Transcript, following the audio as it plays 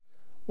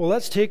Well,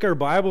 let's take our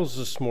Bibles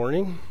this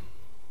morning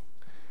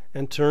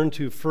and turn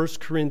to 1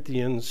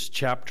 Corinthians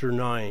chapter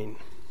 9.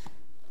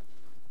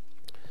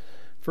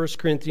 1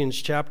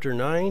 Corinthians chapter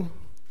 9,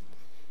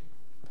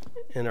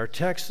 and our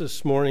text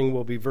this morning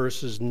will be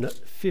verses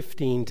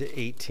 15 to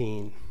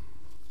 18.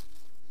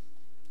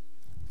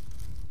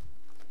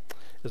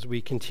 As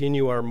we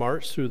continue our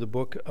march through the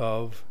book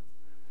of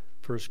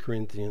 1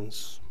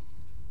 Corinthians.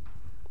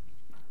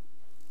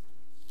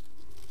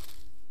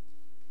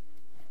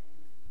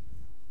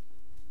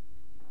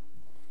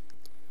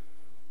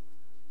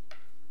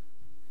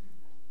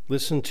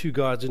 Listen to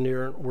God's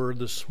inerrant word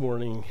this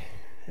morning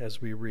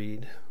as we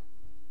read.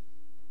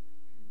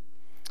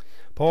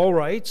 Paul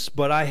writes,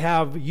 "But I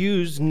have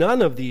used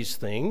none of these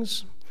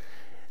things,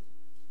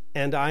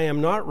 and I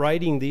am not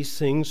writing these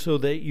things so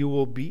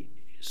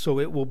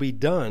it will be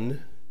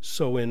done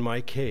so in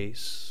my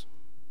case.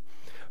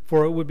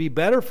 For it would be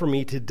better for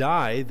me to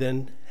die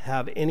than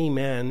have any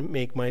man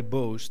make my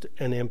boast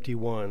an empty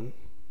one.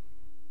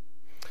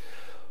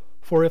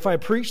 For if I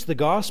preach the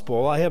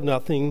gospel, I have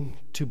nothing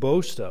to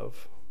boast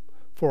of.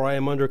 For I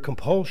am under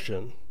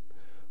compulsion.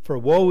 For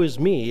woe is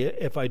me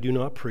if I do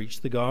not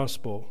preach the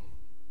gospel.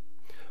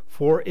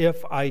 For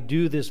if I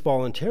do this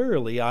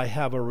voluntarily, I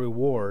have a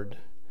reward.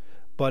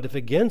 But if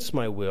against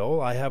my will,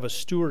 I have a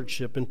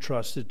stewardship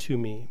entrusted to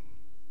me.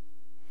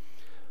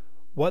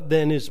 What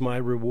then is my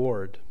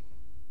reward?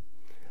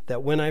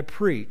 That when I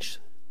preach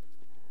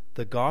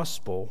the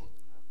gospel,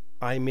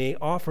 I may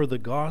offer the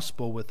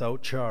gospel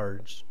without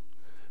charge,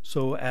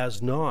 so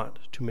as not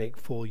to make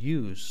full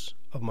use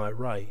of my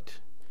right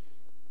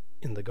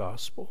in the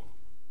gospel."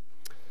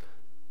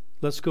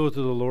 Let's go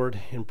to the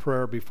Lord in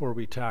prayer before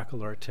we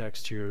tackle our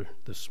text here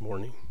this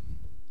morning.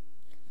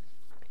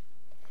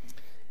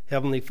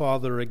 Heavenly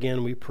Father,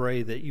 again we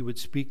pray that you would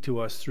speak to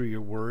us through your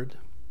word.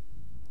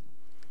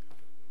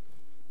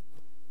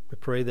 We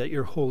pray that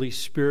your Holy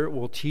Spirit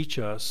will teach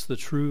us the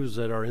truths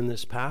that are in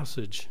this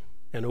passage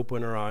and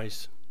open our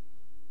eyes.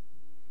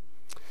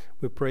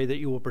 We pray that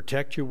you will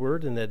protect your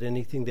word and that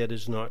anything that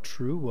is not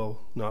true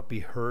will not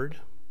be heard.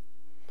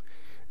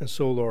 And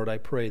so, Lord, I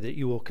pray that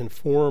you will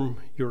conform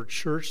your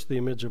church to the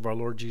image of our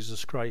Lord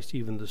Jesus Christ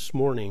even this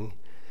morning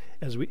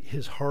as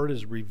his heart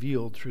is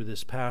revealed through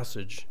this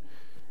passage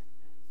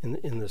in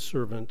his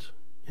servant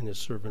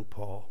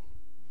Paul.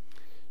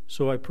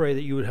 So I pray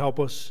that you would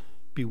help us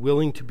be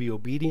willing to be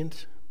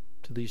obedient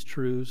to these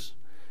truths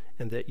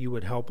and that you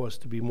would help us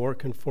to be more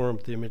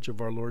conformed to the image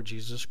of our Lord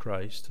Jesus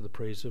Christ to the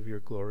praise of your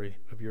glory,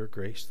 of your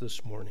grace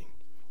this morning.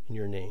 In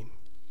your name,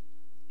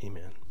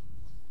 amen.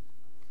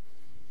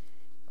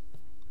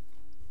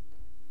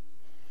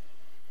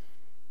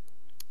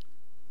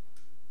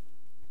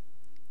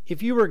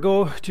 If you were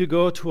to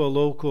go to a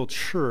local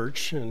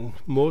church, and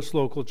most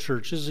local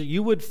churches,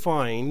 you would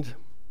find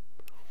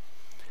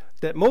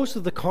that most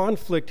of the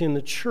conflict in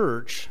the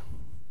church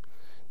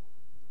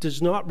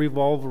does not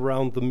revolve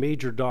around the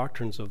major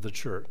doctrines of the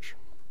church.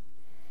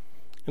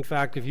 In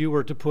fact, if you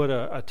were to put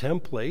a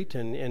template,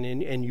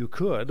 and you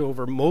could,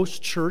 over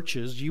most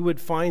churches, you would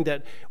find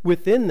that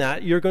within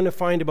that you're going to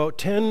find about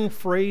 10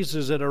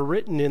 phrases that are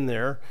written in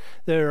there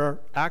that are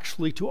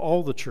actually to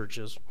all the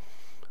churches.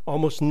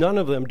 Almost none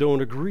of them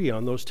don't agree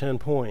on those 10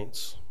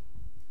 points.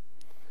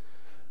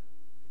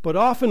 But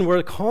often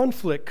where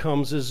conflict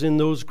comes is in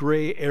those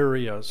gray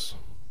areas.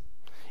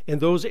 In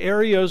those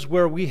areas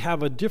where we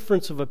have a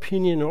difference of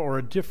opinion or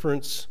a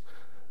difference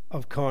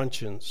of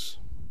conscience.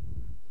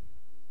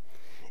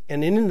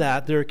 And in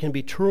that there can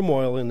be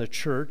turmoil in the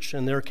church,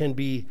 and there can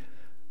be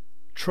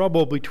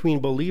trouble between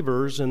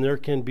believers, and there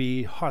can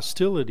be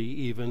hostility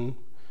even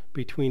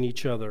between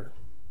each other.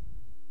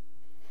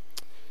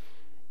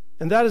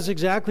 And that is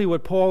exactly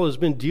what Paul has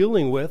been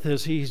dealing with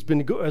as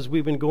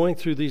we've been going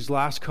through these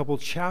last couple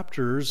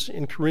chapters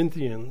in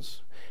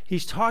Corinthians.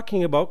 He's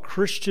talking about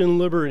Christian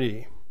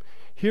liberty.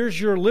 Here's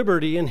your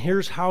liberty, and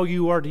here's how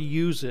you are to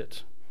use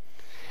it.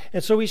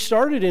 And so he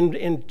started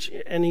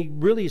and he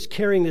really is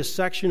carrying this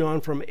section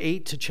on from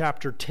 8 to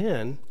chapter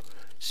 10,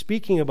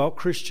 speaking about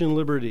Christian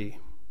liberty.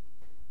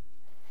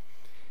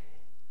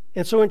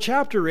 And so in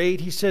chapter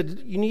 8, he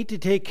said, you need to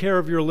take care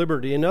of your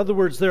liberty. In other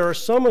words, there are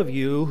some of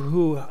you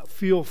who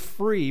feel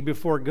free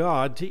before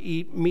God to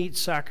eat meat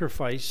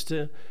sacrificed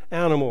to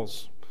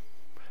animals.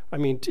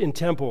 In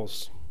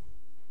temples.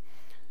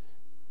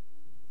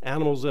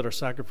 Animals that are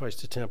sacrificed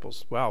to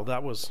temples. Wow,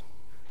 that was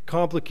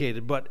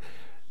complicated. But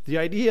the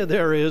idea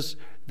there is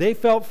they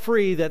felt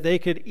free that they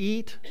could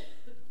eat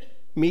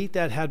meat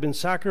that had been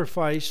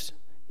sacrificed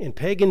in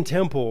pagan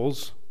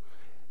temples,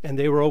 and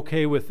they were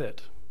okay with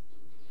it.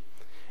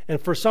 And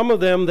for some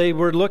of them, they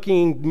were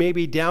looking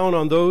maybe down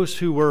on those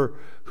who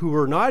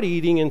were not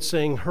eating and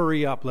saying,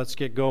 hurry up, let's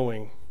get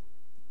going.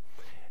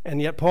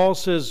 And yet Paul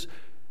says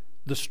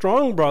the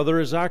strong brother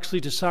is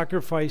actually to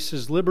sacrifice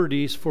his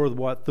liberties for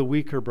what? The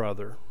weaker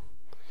brother.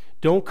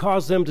 Don't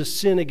cause them to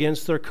sin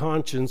against their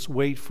conscience,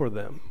 wait for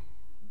them.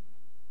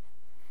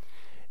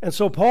 And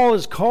so Paul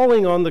is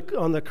calling on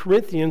the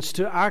Corinthians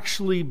to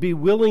actually be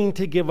willing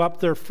to give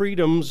up their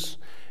freedoms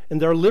and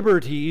their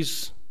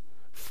liberties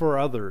for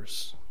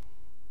others.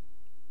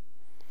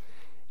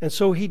 And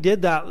so he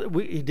did that.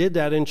 He did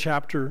that in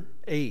chapter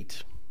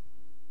 8.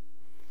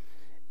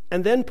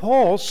 And then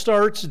Paul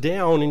starts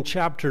down in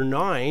chapter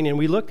 9, and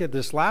we looked at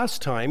this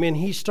last time, and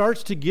he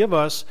starts to give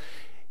us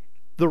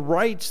the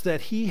rights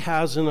that he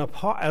has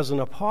as an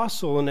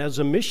apostle and as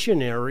a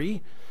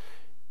missionary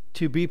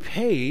to be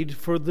paid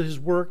for his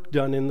work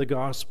done in the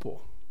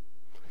gospel.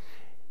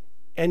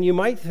 And you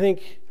might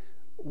think,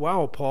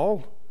 wow,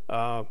 Paul,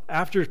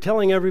 after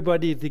telling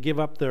everybody to give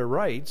up their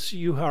rights,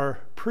 you are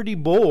pretty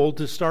bold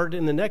to start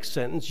in the next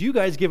sentence. You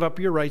guys give up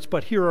your rights,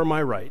 but here are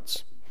my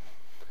rights.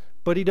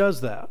 But he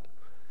does that.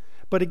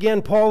 But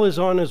again, Paul is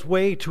on his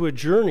way to a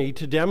journey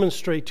to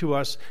demonstrate to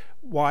us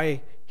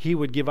why he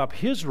would give up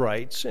his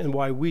rights and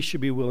why we should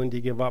be willing to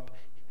give up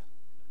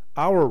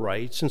our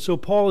rights. And so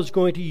Paul is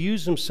going to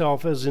use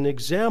himself as an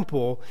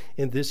example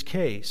in this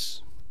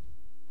case.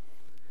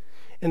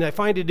 And I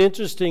find it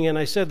interesting, and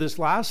I said this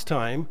last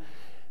time,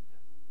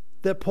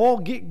 that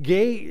Paul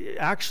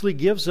actually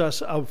gives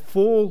us a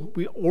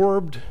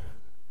full-orbed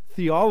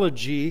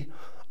theology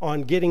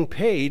on getting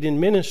paid in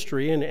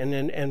ministry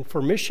and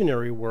for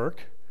missionary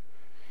work,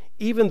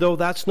 even though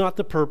that's not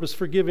the purpose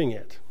for giving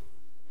it.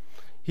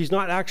 He's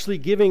not actually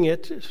giving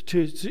it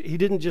to he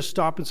didn't just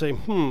stop and say,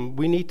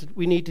 we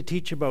need to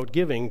teach about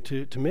giving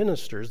to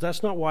ministers.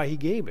 That's not why he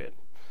gave it.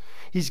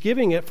 He's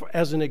giving it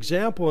as an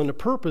example and a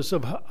purpose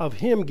of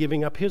him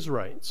giving up his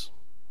rights.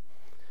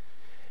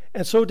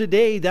 And so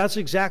today, that's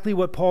exactly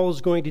what Paul is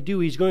going to do.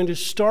 He's going to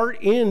start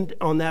in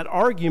on that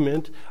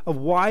argument of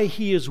why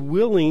he is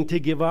willing to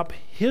give up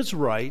his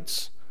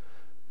rights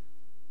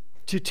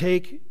to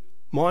take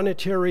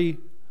monetary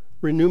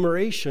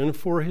remuneration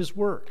for his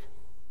work.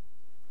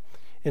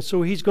 And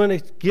so he's going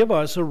to give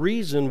us a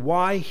reason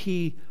why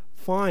he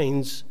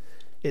finds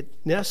it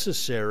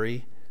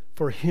necessary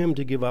for him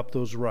to give up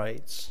those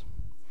rights.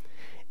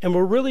 And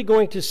we're really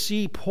going to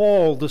see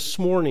Paul this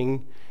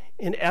morning,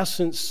 in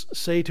essence,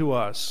 say to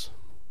us,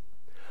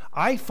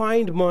 I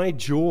find my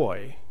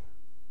joy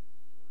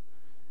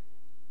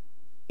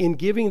in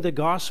giving the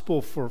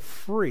gospel for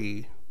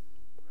free,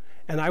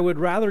 and I would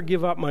rather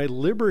give up my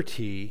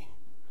liberty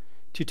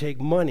to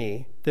take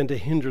money than to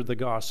hinder the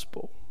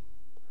gospel.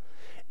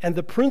 And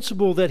the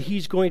principle that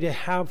he's going to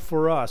have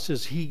for us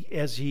as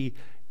he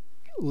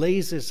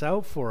lays this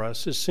out for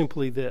us is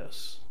simply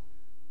this.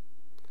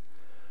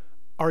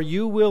 Are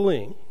you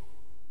willing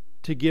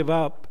to give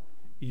up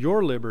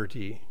your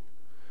liberty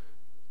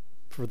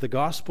for the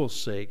gospel's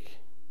sake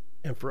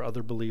and for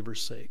other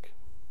believers' sake?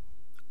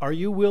 Are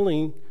you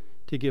willing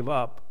to give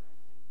up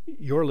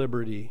your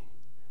liberty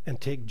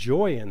and take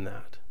joy in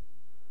that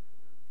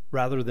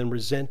rather than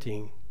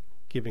resenting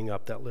giving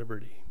up that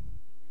liberty?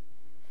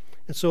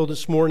 And so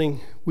this morning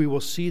we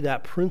will see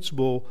that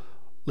principle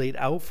laid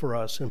out for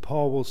us, and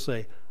Paul will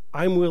say,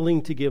 I'm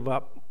willing to give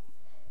up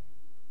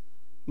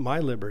my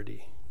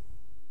liberty.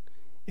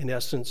 In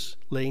essence,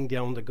 laying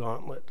down the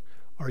gauntlet.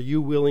 Are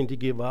you willing to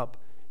give up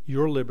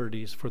your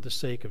liberties for the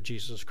sake of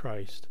Jesus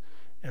Christ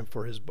and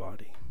for his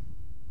body?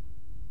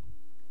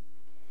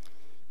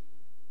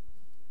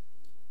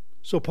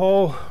 So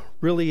Paul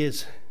really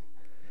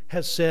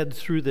has said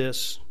through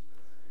this,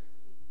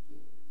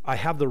 I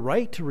have the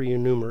right to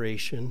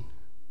remuneration,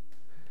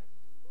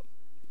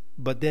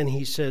 but then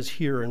he says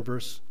here in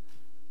verse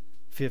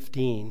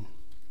 15,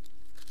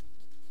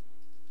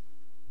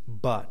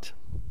 but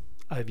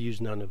I've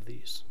used none of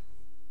these.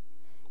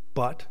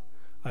 But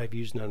I've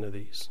used none of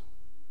these.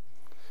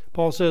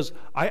 Paul says,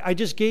 I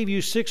just gave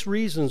you 6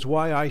 reasons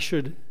why I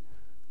should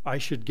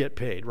get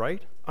paid,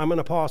 right? I'm an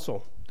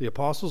apostle. The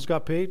apostles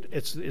got paid.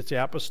 It's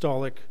the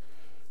apostolic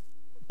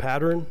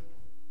pattern.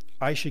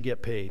 I should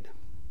get paid.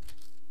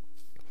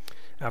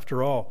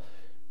 After all,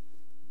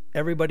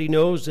 everybody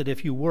knows that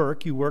if you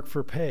work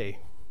for pay,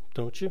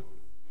 don't you?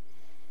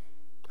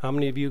 How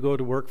many of you go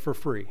to work for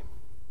free?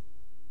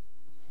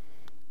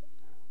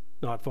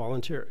 Not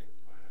voluntary.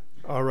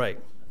 All right.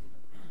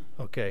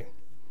 Okay.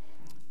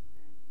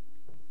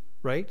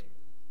 Right?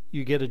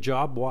 You get a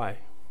job, why?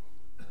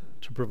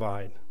 To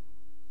provide.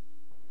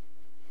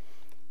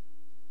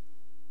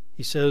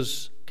 He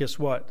says, guess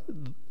what?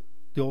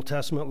 The Old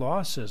Testament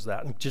law says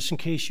that. And just in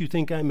case you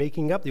think I'm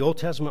making up, the Old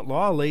Testament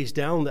law lays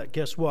down that,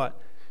 guess what?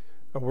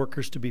 Are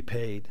workers to be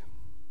paid.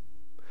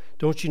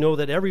 Don't you know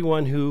that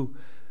everyone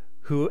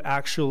who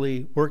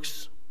actually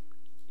works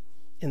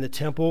in the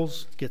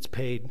temples gets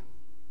paid?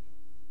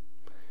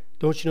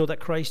 Don't you know that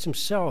Christ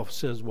himself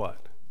says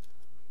what?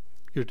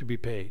 You're to be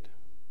paid.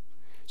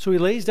 So he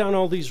lays down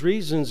all these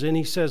reasons and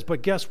he says,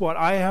 but guess what?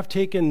 I have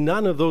taken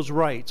none of those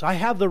rights. I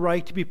have the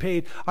right to be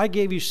paid. I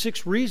gave you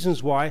 6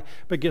 reasons why,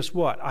 but guess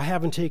what? I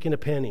haven't taken a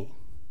penny.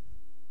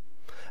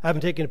 I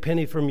haven't taken a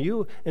penny from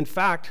you. In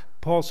fact,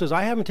 Paul says,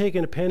 I haven't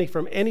taken a penny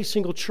from any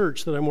single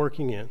church that I'm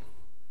working in.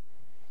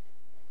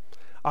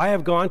 I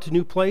have gone to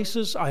new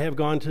places. I have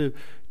gone to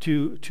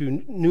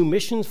new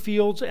mission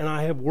fields, and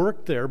I have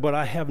worked there, but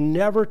I have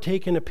never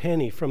taken a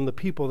penny from the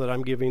people that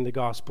I'm giving the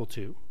gospel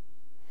to.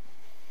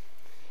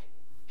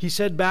 He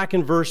said back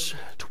in verse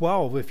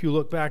 12, if you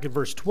look back at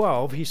verse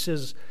 12, he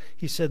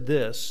said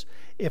this,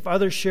 if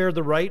others share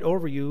the right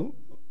over you,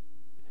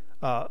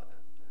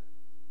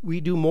 we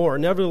do more.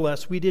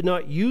 Nevertheless, we did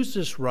not use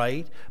this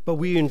right, but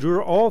we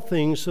endure all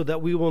things so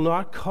that we will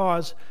not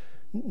cause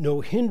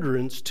no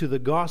hindrance to the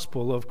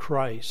gospel of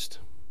Christ.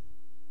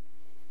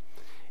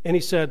 And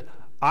he said,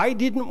 I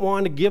didn't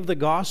want to give the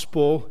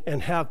gospel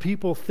and have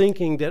people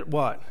thinking that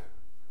what?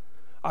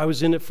 I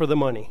was in it for the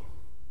money.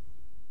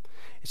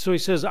 So he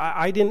says,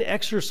 I didn't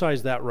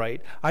exercise that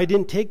right. I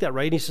didn't take that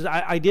right. And he says,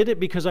 I did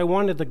it because I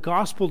wanted the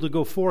gospel to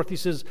go forth. He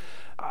says,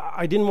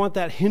 I didn't want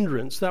that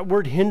hindrance. That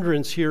word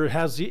hindrance here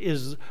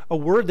is a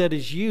word that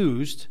is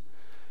used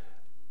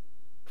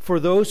for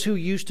those who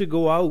used to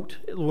go out.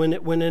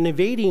 When an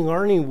invading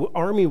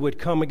army would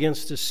come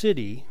against a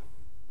city,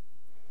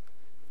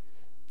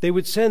 they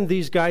would send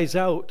these guys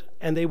out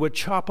and they would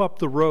chop up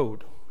the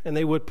road. And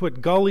they would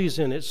put gullies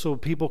in it so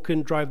people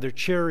couldn't drive their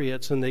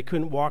chariots and they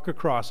couldn't walk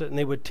across it. And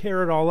they would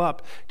tear it all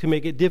up to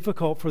make it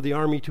difficult for the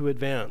army to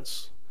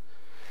advance.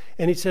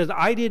 And he says,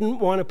 I didn't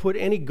want to put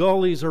any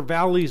gullies or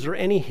valleys or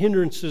any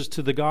hindrances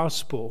to the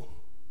gospel.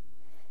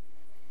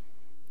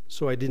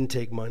 So I didn't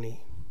take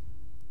money.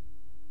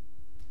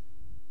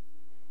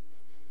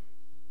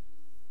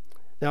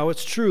 Now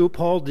it's true,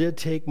 Paul did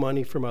take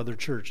money from other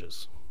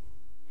churches,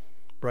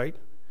 right?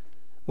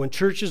 When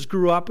churches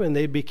grew up and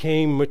they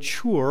became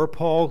mature,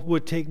 Paul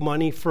would take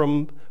money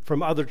from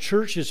other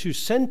churches who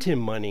sent him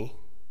money,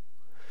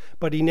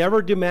 but he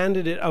never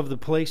demanded it of the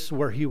place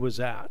where he was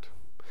at.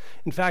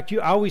 In fact, you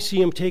always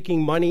see him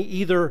taking money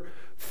either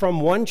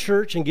from one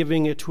church and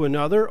giving it to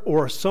another,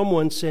 or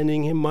someone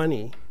sending him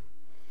money.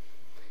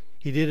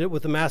 He did it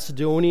with the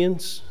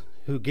Macedonians,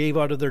 who gave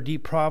out of their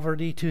deep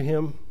poverty to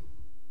him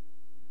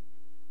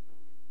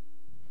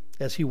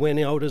as he went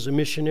out as a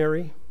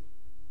missionary.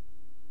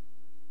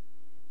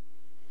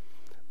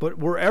 But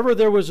wherever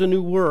there was a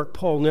new work,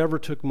 Paul never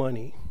took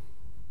money.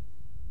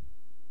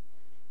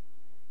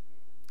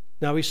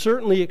 Now he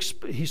certainly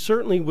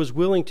was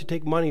willing to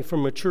take money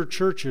from mature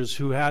churches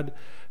who had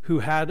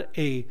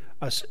an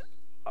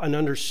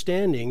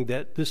understanding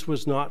that this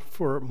was not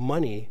for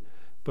money,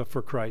 but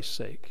for Christ's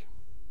sake.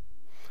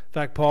 In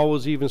fact, Paul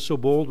was even so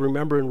bold.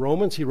 Remember in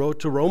Romans, he wrote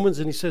to Romans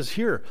and he says,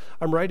 "Here,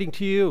 I'm writing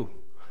to you.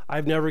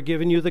 I've never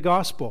given you the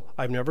gospel.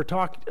 I've never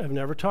talked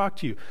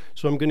to you,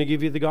 so I'm going to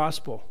give you the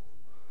gospel."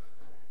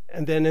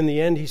 And then in the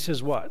end, he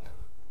says what?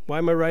 Why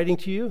am I writing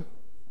to you?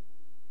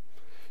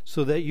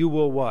 So that you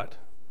will what?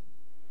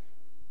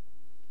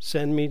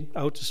 Send me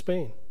out to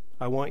Spain.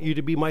 I want you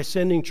to be my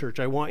sending church.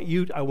 I want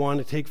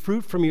to take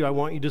fruit from you. I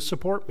want you to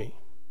support me.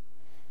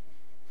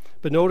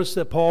 But notice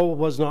that Paul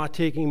was not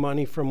taking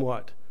money from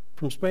what?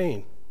 From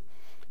Spain.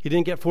 He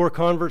didn't get 4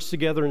 converts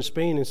together in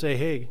Spain and say,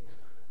 hey,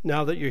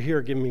 now that you're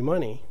here, give me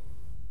money.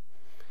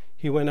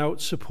 He went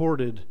out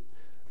supported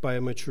by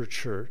a mature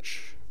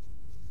church.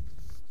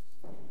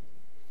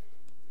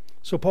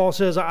 So Paul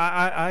says,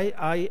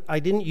 I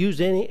didn't use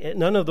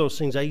none of those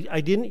things.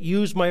 I didn't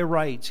use my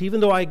rights.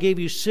 Even though I gave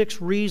you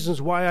 6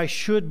 reasons why I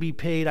should be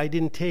paid, I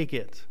didn't take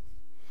it.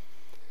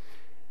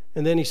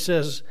 And then he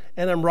says,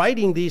 and I'm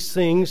writing these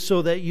things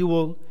so that it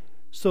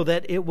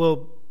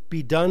will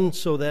be done,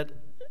 so that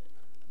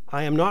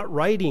I am not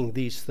writing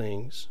these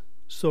things,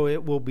 so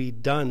it will be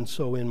done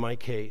so in my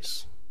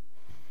case.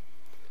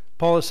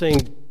 Paul is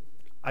saying,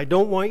 I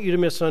don't want you to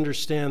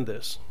misunderstand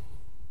this.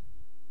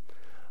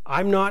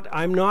 I'm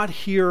not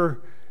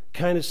here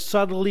kind of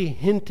subtly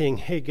hinting,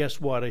 hey, guess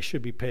what? I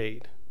should be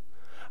paid.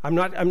 I'm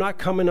not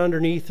coming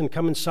underneath and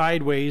coming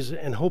sideways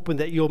and hoping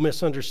that you'll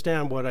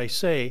misunderstand what I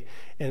say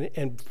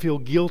and feel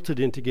guilted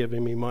into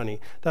giving me money.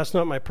 That's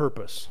not my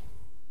purpose.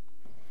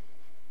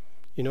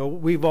 You know,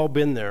 we've all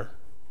been there,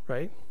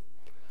 right?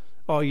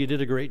 Oh, you did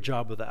a great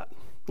job of that.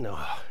 No,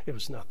 it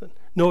was nothing.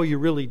 No, you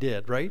really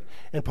did, right?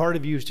 And part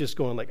of you is just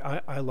going like,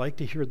 I like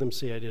to hear them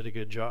say I did a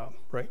good job,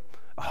 right?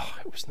 Oh,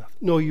 it was nothing.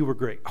 No, you were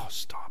great. Oh,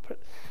 stop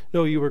it.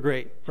 No, you were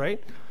great,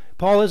 right?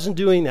 Paul isn't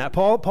doing that.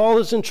 Paul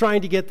isn't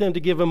trying to get them to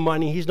give him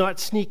money. He's not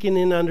sneaking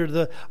in under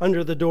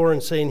the door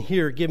and saying,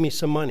 here, give me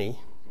some money.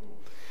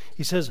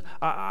 He says,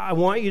 I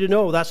want you to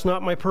know that's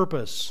not my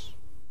purpose.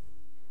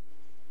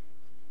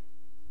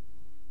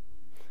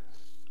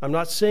 I'm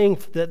not saying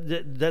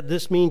that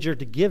this means you're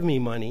to give me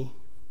money.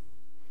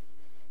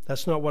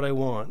 That's not what I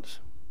want.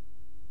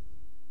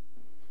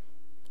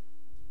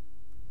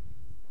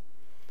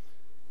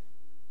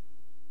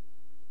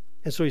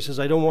 And so he says,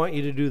 I don't want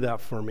you to do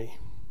that for me.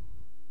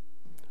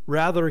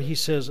 Rather, he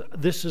says,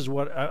 this is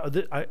what,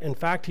 in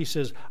fact, he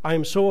says, I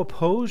am so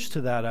opposed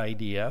to that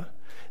idea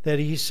that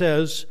he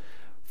says,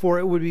 for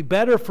it would be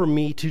better for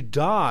me to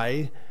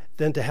die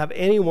than to have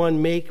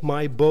anyone make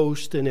my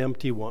boast an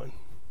empty one.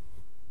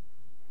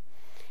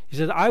 He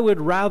said, I would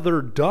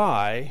rather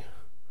die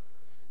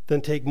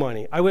than take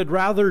money. I would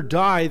rather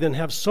die than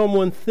have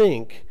someone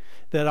think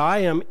that I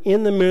am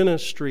in the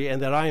ministry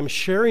and that I am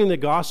sharing the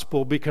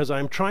gospel because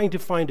I'm trying to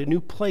find a new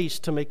place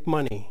to make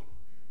money.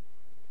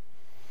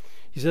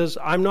 He says,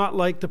 I'm not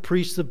like the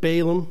priests of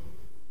Balaam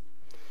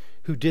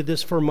who did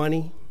this for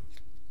money.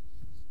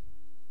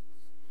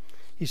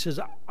 He says,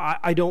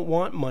 I don't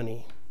want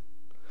money.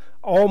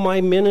 All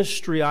my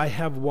ministry, I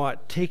have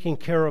what? Taken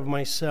care of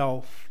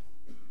myself.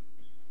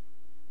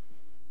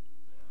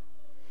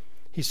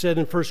 He said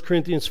in 1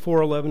 Corinthians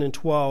 4:11 and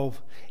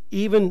 12,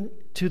 even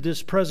to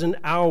this present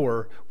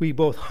hour, we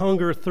both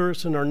hunger,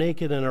 thirst, and are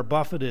naked and are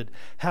buffeted,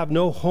 have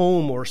no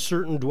home or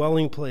certain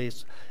dwelling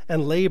place,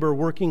 and labor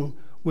working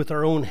with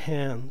our own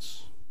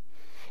hands.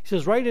 He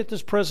says, right at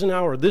this present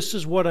hour, this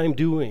is what I'm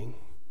doing.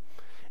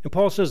 And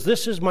Paul says,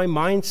 this is my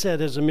mindset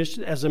as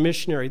a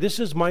missionary. This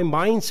is my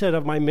mindset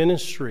of my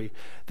ministry.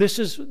 This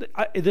is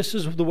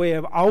the way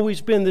I've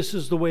always been. This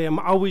is the way I'm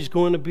always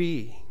going to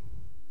be.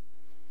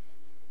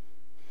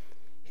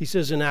 He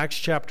says in Acts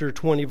chapter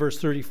 20, verse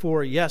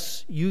 34,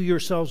 yes, you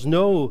yourselves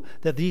know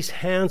that these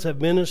hands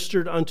have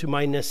ministered unto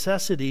my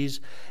necessities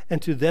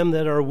and to them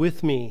that are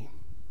with me.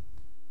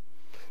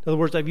 In other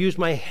words, I've used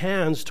my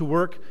hands to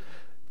work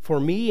for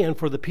me and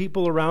for the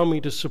people around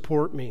me to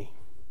support me.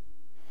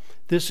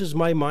 This is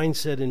my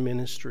mindset in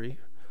ministry.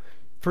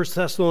 1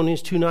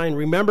 Thessalonians 2:9,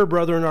 remember,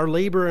 brethren, our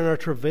labor and our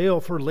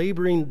travail for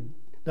laboring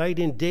night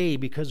and day,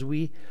 because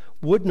we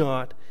would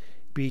not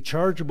be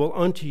chargeable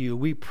unto you.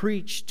 We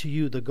preach to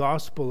you the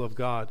gospel of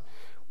God.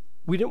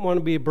 We didn't want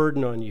to be a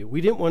burden on you.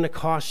 We didn't want to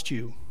cost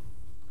you.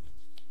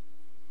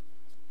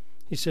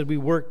 He said we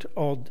worked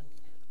all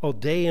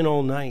day and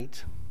all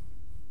night.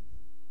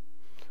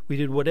 We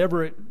did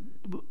whatever it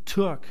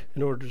took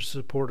in order to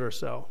support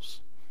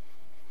ourselves.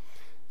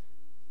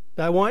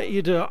 Now, I want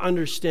you to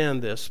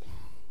understand this.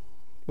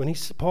 When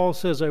Paul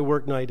says I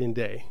work night and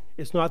day,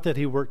 it's not that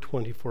he worked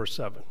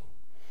 24/7.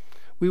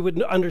 We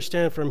would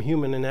understand from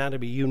human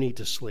anatomy, you need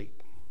to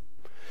sleep.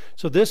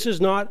 So this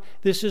is not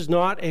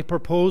a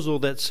proposal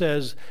that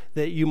says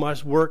that you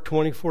must work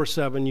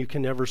 24/7, you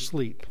can never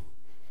sleep.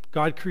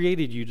 God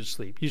created you to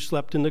sleep. You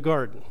slept in the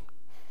garden.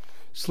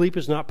 Sleep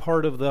is not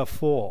part of the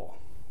fall.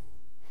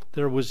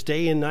 There was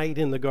day and night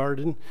in the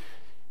garden.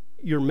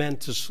 You're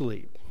meant to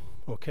sleep.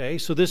 Okay?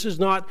 So this is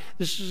not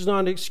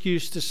an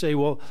excuse to say,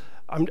 well,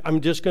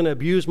 I'm just going to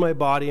abuse my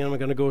body and I'm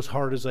going to go as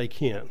hard as I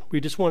can. We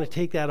just want to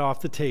take that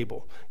off the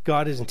table.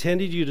 God has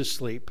intended you to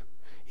sleep.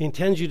 He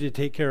intends you to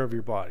take care of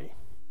your body.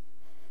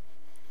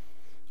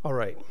 All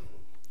right.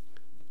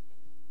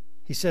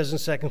 He says in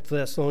 2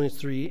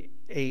 Thessalonians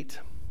 3:8,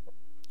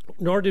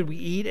 nor did we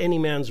eat any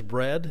man's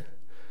bread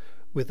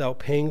without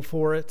paying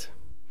for it,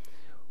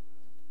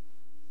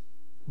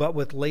 but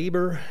with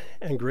labor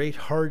and great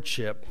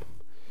hardship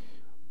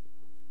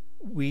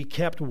we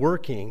kept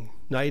working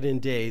night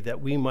and day that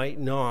we might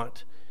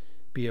not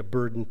be a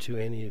burden to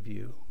any of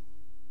you.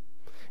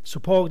 So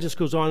Paul just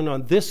goes on and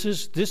on. This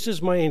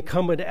is my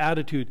incumbent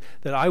attitude,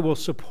 that I will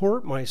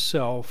support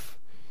myself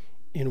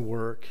in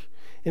work.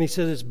 And he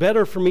says it's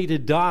better for me to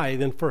die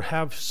than for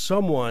have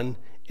someone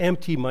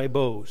empty my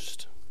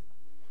boast.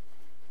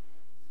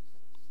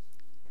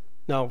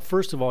 Now,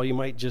 first of all, you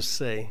might just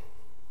say,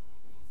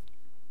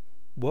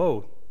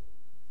 whoa,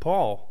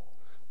 Paul,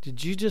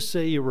 did you just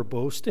say you were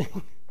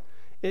boasting?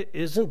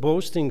 Isn't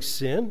boasting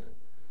sin?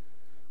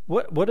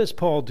 What is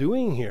Paul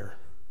doing here?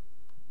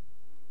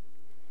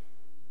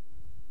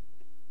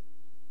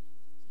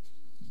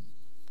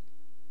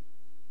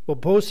 Well,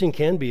 boasting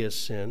can be a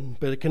sin,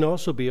 but it can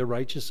also be a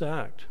righteous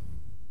act.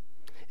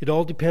 It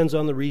all depends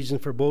on the reason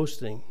for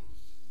boasting.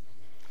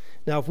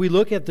 Now, if we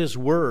look at this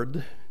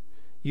word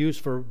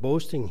used for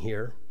boasting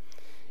here,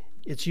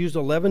 it's used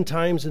 11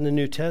 times in the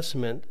New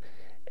Testament,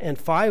 and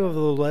 5 of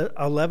the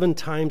 11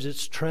 times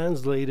it's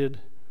translated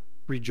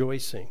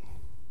rejoicing.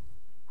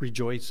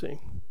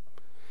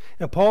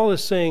 And Paul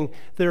is saying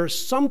there's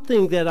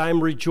something that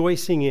I'm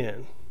rejoicing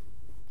in.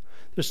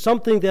 There's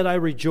something that I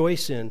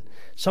rejoice in,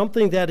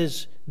 something that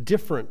is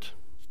different,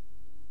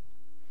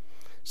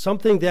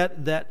 something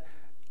that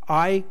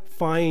I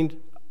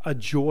find a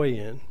joy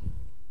in.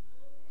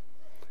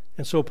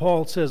 And so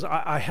Paul says,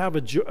 I have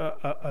a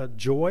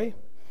joy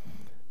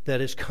that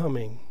is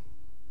coming.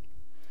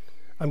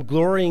 I'm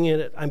glorying in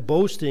it. I'm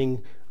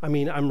boasting.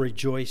 I'm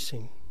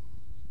rejoicing.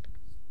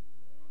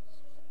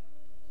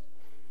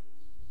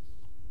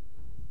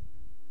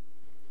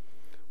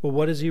 Well,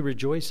 what is he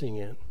rejoicing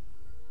in?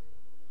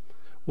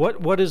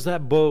 What is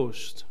that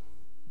boast?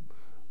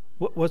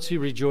 What's he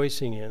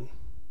rejoicing in?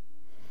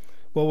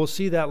 Well, we'll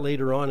see that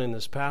later on in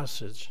this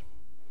passage.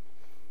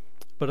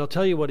 But I'll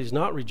tell you what he's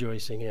not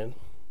rejoicing in.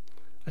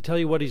 I'll tell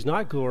you what he's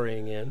not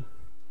glorying in.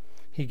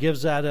 He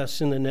gives that us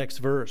in the next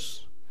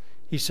verse.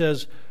 He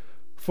says,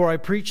 For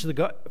if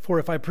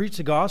I preach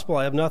the gospel,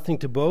 I have nothing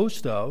to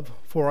boast of,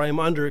 for I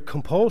am under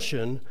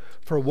compulsion,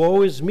 for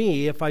woe is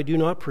me if I do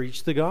not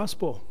preach the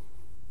gospel.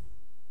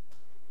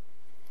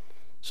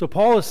 So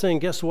Paul is saying,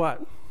 guess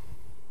what?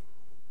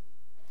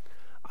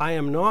 I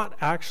am not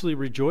actually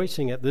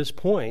rejoicing at this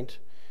point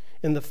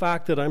in the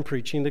fact that I'm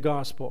preaching the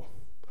gospel,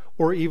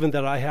 or even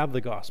that I have the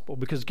gospel.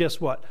 Because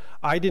guess what?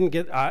 I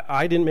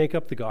didn't make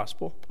up the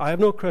gospel. I have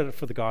no credit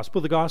for the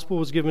gospel. The gospel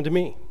was given to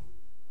me.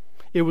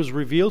 It was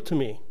revealed to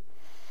me.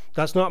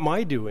 That's not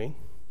my doing.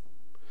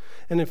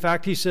 And in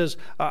fact, he says,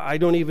 I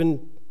don't even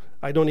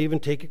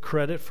take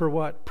credit for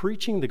what?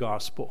 Preaching the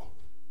gospel.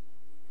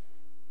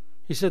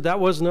 He said, that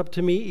wasn't up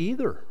to me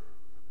either.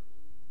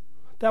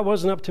 That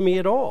wasn't up to me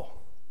at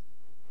all.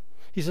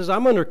 He says,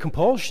 I'm under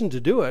compulsion to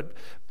do it.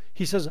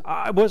 He says,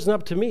 it wasn't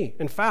up to me.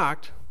 In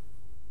fact,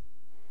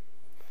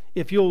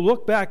 if you'll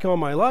look back on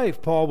my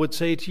life, Paul would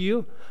say to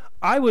you,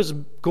 I was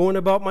going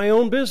about my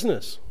own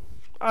business.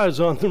 I was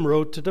on the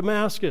road to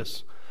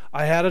Damascus.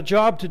 I had a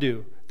job to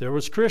do. There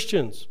was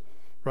Christians,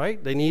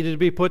 right? They needed to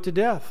be put to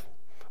death.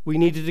 We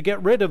needed to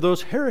get rid of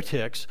those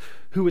heretics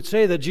who would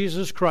say that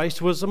Jesus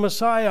Christ was the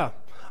Messiah.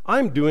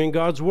 I'm doing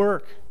God's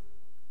work.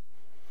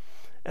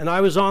 And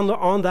I was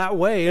on that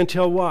way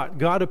until what?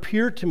 God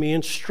appeared to me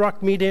and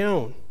struck me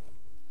down.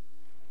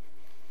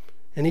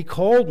 And he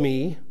called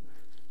me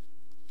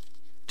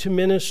to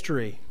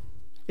ministry.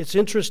 It's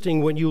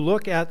interesting when you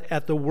look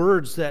at the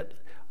words that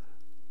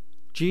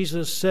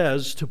Jesus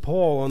says to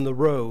Paul on the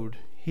road.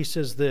 He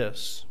says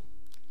this.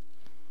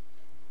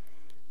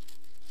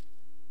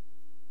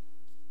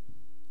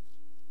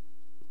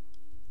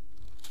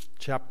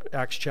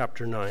 Acts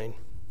chapter 9.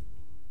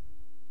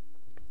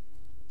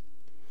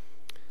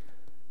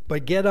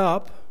 But get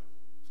up,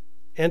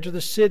 enter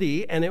the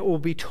city, and it will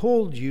be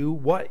told you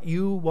what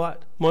you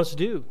must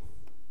do.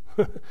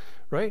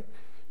 Right?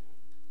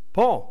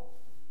 Paul,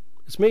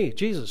 it's me,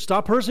 Jesus.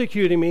 Stop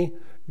persecuting me.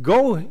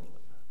 Go,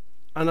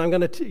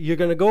 and you're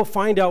going to go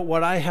find out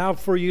what I have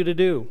for you to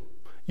do.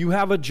 You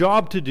have a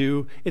job to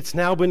do. It's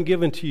now been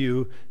given to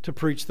you to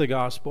preach the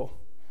gospel.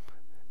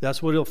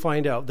 That's what he'll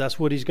find out. That's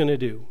what he's going to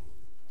do.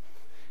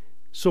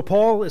 So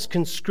Paul is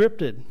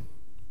conscripted.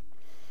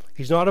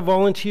 He's not a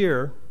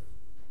volunteer.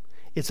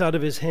 It's out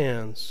of his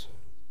hands.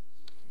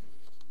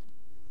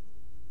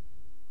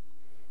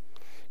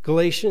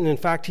 In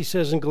fact, he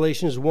says in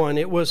Galatians 1,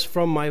 it was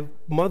from my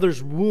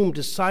mother's womb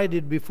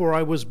decided before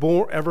I was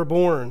ever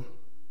born.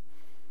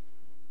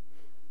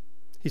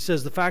 He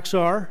says, the facts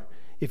are,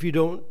 if you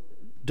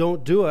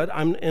don't do it,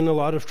 I'm in a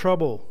lot of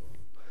trouble.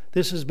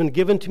 This has been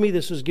given to me.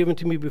 This was given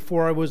to me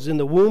before I was in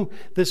the womb.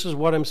 This is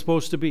what I'm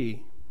supposed to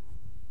be.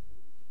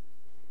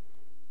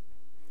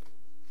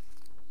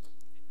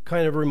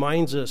 Kind of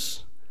reminds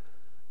us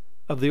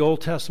of the Old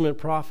Testament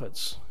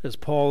prophets as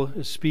Paul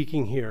is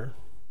speaking here.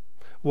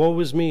 Woe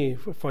is me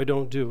if I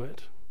don't do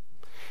it.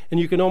 And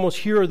you can almost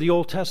hear the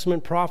Old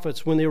Testament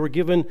prophets when they were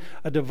given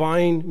a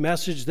divine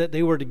message that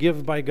they were to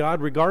give by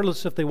God,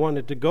 regardless if they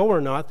wanted to go or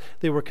not,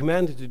 they were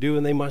commanded to do,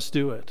 and they must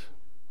do it.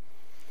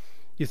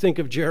 You think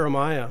of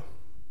Jeremiah,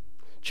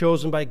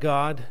 chosen by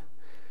God.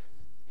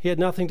 He had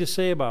nothing to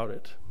say about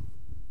it.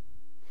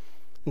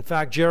 In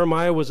fact,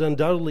 Jeremiah was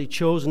undoubtedly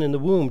chosen in the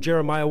womb.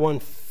 Jeremiah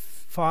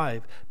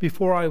 1:5.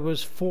 Before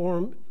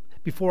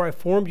I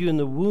formed you in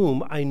the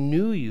womb, I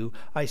knew you,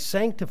 I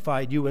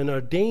sanctified you, and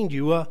ordained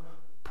you a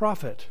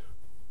prophet.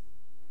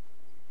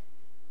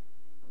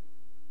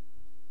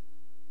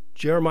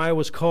 Jeremiah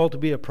was called to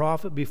be a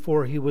prophet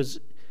before he was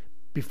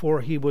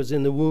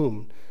in the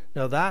womb.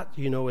 Now that,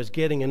 is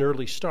getting an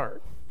early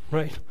start,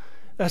 right?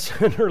 That's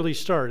an early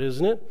start,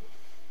 isn't it?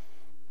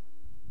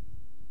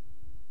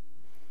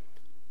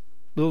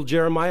 Little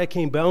Jeremiah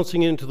came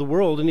bouncing into the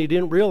world, and he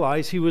didn't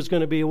realize he was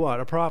going to be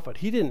what? A prophet.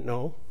 He didn't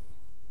know.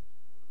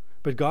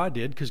 But God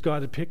did, because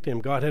God had picked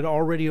him. God had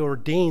already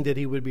ordained that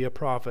he would be a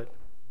prophet.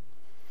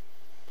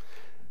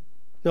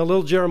 Now,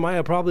 little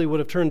Jeremiah probably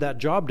would have turned that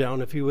job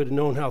down if he would have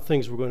known how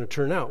things were going to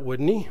turn out,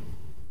 wouldn't he?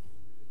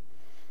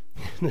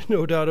 There's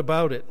no doubt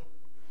about it.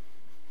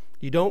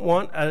 You don't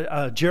want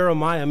a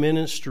Jeremiah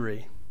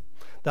ministry.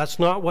 That's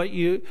not what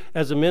you,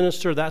 as a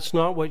minister, that's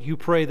not what you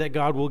pray that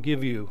God will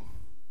give you.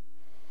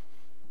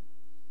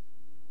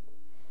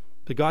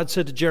 But God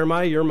said to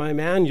Jeremiah, you're my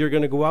man, you're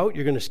going to go out,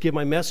 you're going to give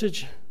my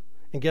message,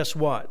 and guess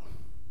what?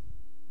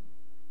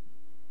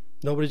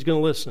 Nobody's going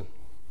to listen.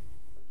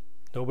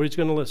 Nobody's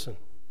going to listen.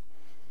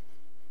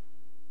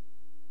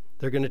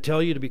 They're going to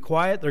tell you to be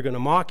quiet, they're going to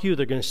mock you,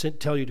 they're going to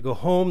tell you to go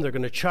home, they're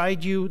going to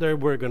chide you, they're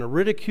going to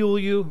ridicule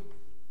you.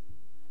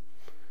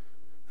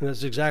 And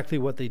that's exactly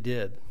what they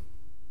did.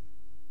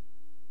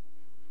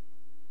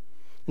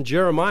 And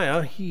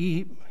Jeremiah,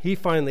 he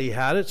finally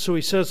had it. So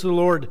he says to the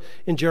Lord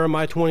in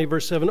Jeremiah 20,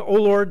 verse 7, O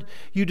Lord,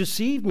 you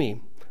deceived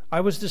me. I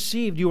was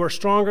deceived. You are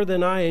stronger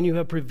than I, and you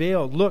have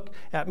prevailed. Look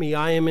at me.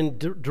 I am in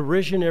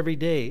derision every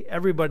day.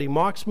 Everybody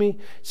mocks me.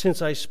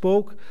 Since I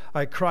spoke,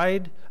 I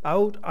cried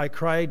out. I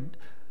cried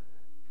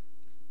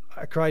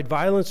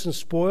violence and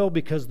spoil,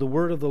 because the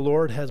word of the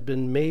Lord has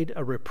been made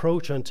a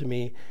reproach unto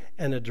me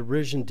and a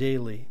derision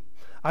daily.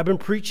 I've been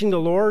preaching the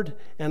Lord,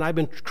 and I've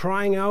been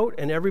crying out,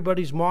 and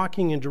everybody's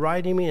mocking and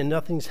deriding me, and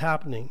nothing's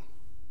happening.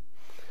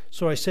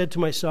 So I said to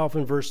myself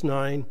in verse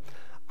 9,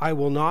 I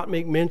will not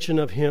make mention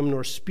of him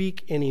nor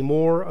speak any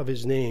more of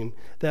his name.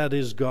 That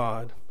is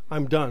God.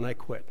 I'm done. I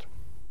quit.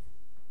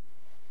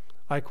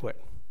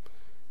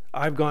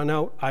 I've gone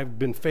out. I've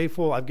been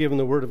faithful. I've given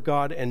the word of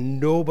God, and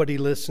nobody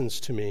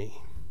listens to me.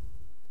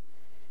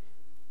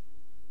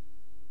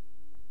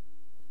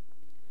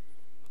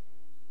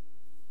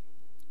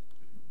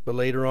 But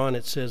later on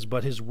it says,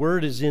 but his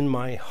word is in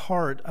my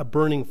heart, a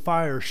burning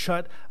fire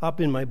shut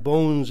up in my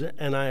bones,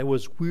 and I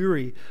was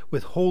weary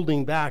with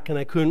holding back, and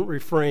I couldn't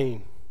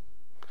refrain.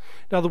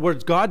 In other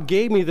words, God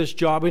gave me this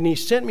job, and he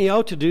sent me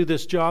out to do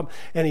this job,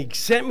 and he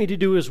sent me to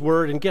do his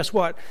word. And guess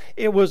what?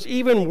 It was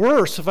even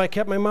worse if I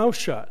kept my mouth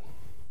shut.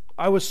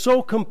 I was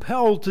so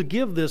compelled to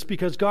give this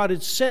because God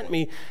had sent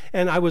me,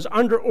 and I was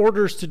under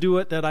orders to do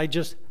it that I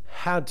just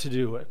had to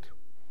do it.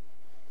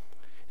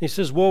 He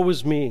says, woe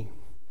is me.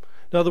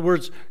 In other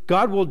words,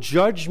 God will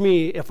judge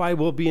me if I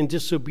will be in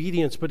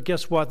disobedience, but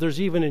guess what?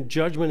 There's even a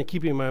judgment in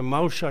keeping my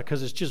mouth shut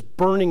because it's just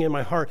burning in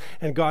my heart,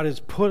 and God has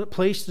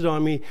placed it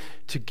on me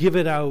to give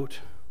it out.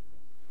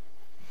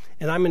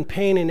 And I'm in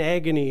pain and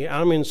agony.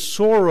 I'm in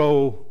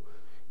sorrow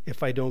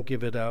if I don't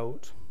give it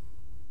out.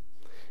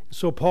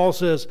 So Paul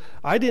says,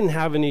 I didn't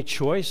have any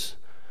choice.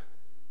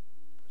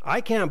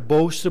 I can't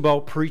boast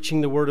about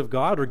preaching the word of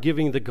God or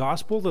giving the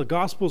gospel. The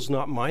gospel's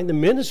not mine. The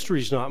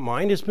ministry's not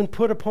mine. It's been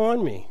put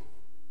upon me.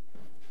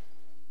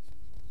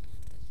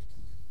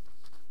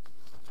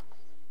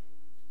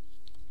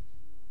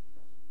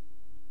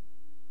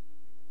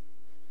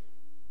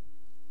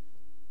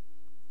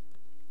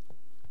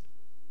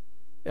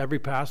 Every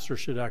pastor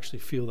should actually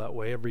feel that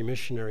way. Every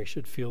missionary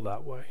should feel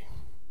that way.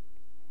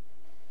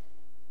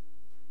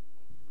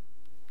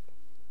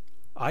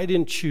 I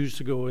didn't choose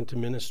to go into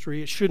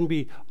ministry. It shouldn't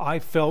be, I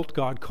felt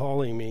God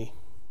calling me,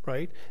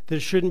 right? There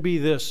shouldn't be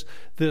this,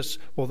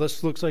 well,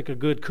 this looks like a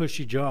good,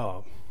 cushy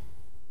job.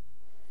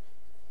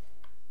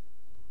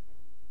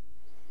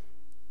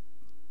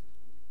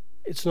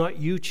 It's not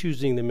you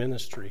choosing the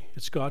ministry.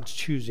 It's God's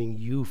choosing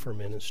you for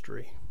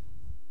ministry.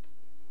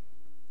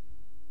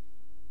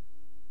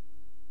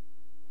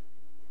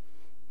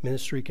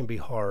 Ministry can be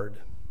hard.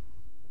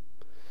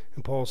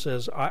 And Paul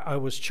says, I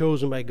was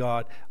chosen by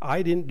God.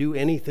 I didn't do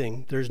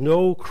anything. There's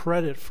no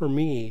credit for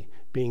me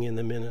being in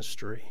the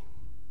ministry.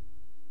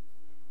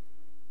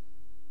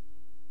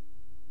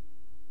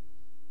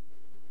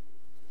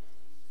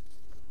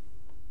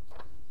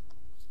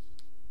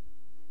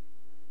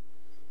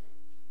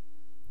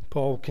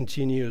 Paul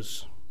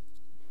continues.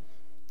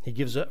 He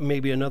gives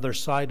maybe another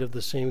side of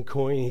the same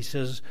coin. He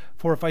says,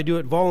 for if I do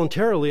it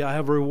voluntarily, I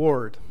have a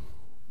reward.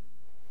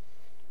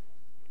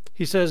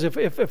 He says,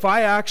 if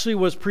I actually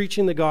was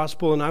preaching the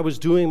gospel and I was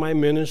doing my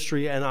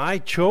ministry and I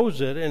chose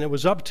it and it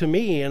was up to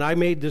me and I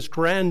made this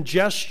grand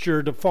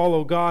gesture to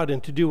follow God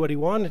and to do what he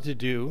wanted to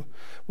do,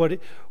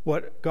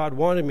 what God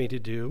wanted me to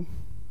do,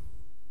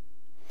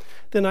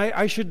 then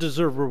I should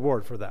deserve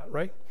reward for that,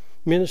 right?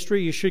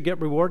 Ministry, you should get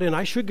reward, and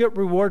I should get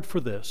reward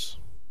for this.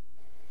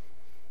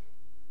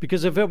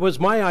 Because if it was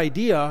my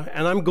idea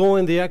and I'm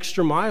going the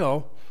extra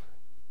mile,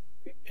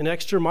 an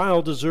extra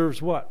mile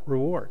deserves what?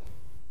 Reward,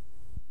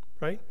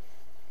 right?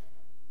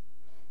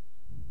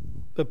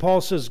 But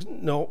Paul says,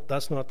 no,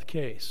 that's not the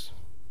case.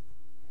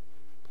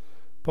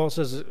 Paul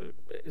says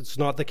it's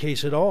not the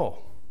case at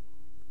all.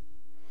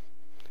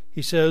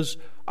 He says,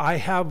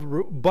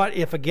 but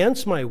if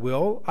against my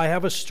will, I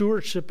have a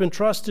stewardship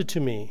entrusted to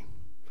me.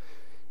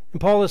 And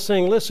Paul is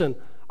saying, listen,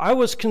 I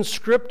was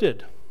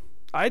conscripted.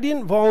 I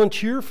didn't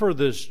volunteer for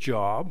this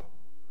job.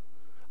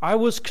 I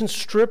was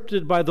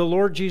conscripted by the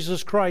Lord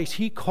Jesus Christ.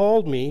 He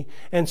called me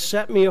and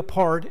set me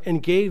apart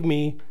and gave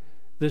me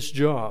this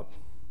job.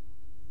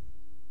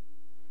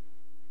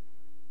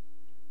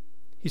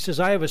 He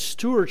says, I have a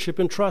stewardship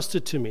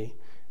entrusted to me.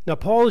 Now,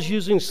 Paul is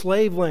using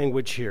slave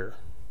language here.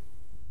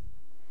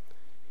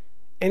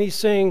 And he's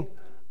saying,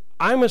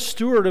 I'm a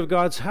steward of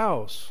God's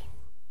house.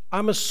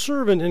 I'm a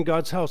servant in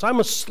God's house.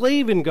 I'm a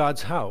slave in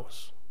God's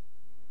house.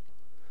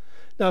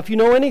 Now, if you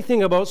know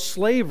anything about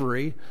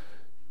slavery,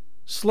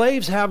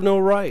 slaves have no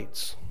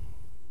rights.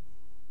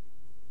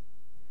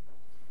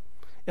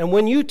 And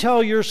when you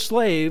tell your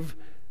slave,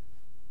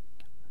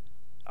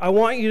 I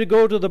want you to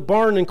go to the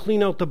barn and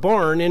clean out the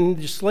barn, and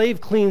the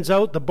slave cleans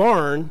out the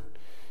barn,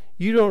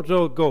 you don't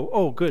go,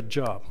 oh, good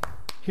job.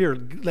 Here,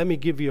 let me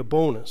give you a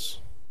bonus.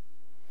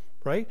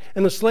 Right?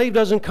 And the slave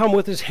doesn't come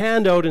with his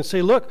hand out and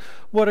say, look,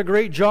 what a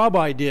great job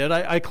I did.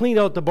 I cleaned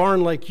out the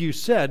barn like you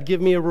said.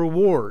 Give me a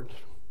reward.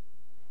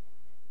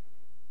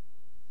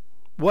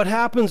 What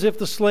happens if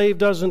the slave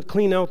doesn't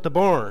clean out the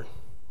barn?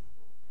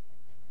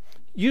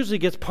 Usually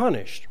gets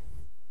punished.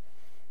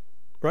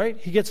 Right?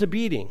 He gets a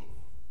beating.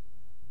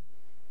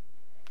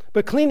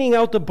 But cleaning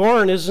out the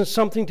barn isn't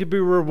something to be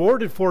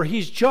rewarded for.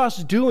 He's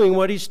just doing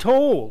what he's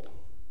told.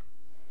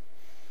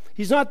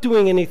 He's not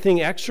doing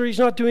anything extra. He's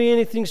not doing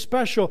anything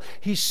special.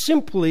 He's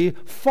simply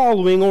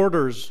following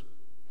orders.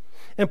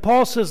 And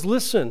Paul says,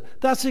 listen,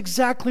 that's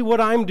exactly what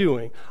I'm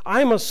doing.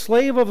 I'm a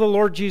slave of the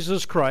Lord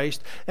Jesus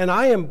Christ, and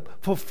I am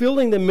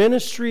fulfilling the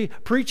ministry,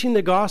 preaching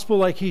the gospel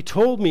like he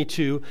told me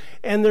to,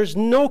 and there's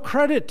no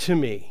credit to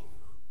me.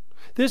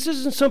 This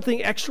isn't something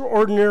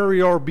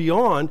extraordinary or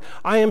beyond.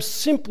 I am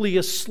simply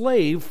a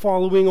slave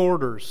following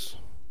orders.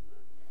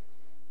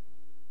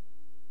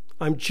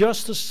 I'm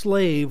just a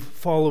slave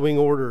following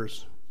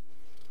orders.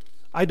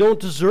 I don't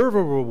deserve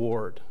a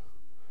reward.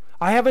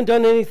 I haven't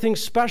done anything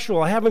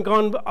special. I haven't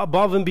gone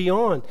above and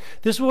beyond.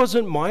 This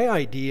wasn't my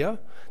idea.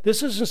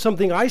 This isn't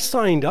something I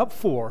signed up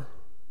for.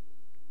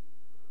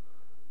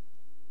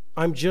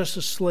 I'm just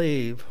a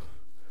slave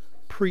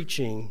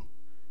preaching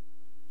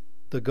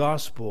the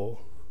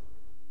gospel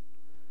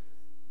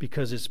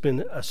because it's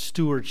been a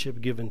stewardship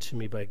given to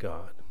me by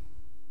God.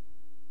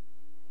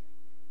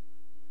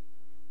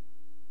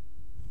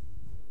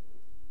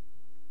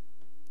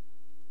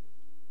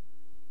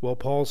 Well,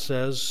 Paul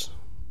says,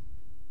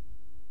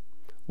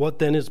 what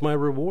then is my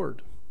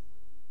reward?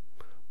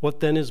 What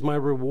then is my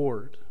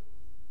reward?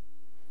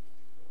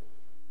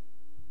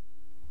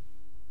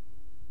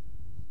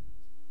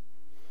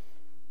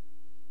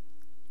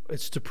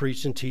 It's to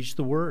preach and teach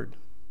the word.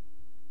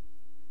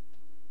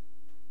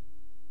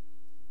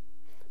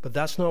 But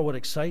that's not what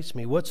excites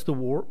me. What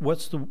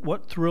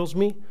thrills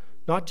me?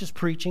 Not just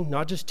preaching,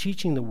 not just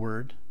teaching the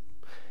word.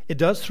 It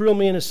does thrill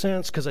me in a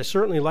sense because I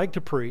certainly like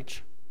to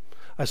preach.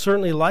 I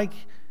certainly like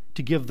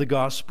to give the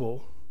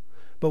gospel.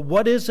 But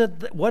what is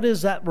it? What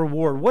is that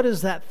reward? What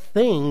is that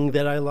thing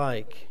that I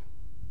like?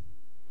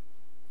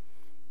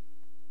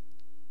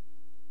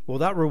 Well,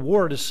 that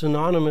reward is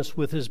synonymous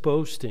with his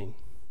boasting.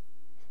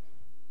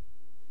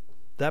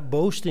 That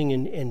boasting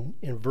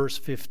in verse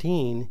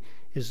 15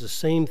 is the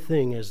same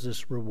thing as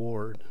this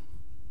reward.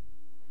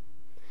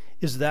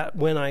 Is that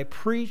when I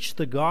preach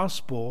the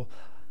gospel,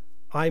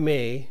 I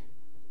may,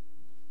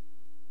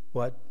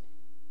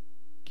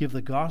 give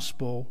the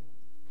gospel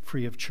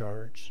free of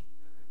charge.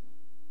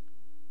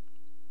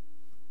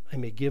 I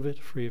may give it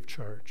free of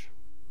charge.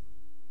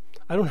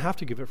 I don't have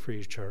to give it free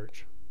of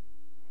charge.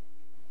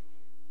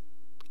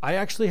 I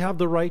actually have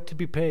the right to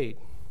be paid.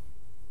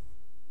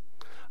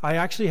 I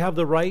actually have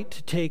the right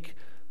to take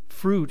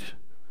fruit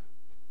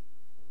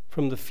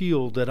from the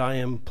field that I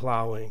am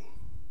plowing.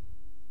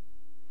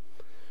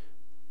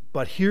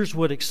 But here's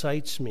what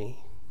excites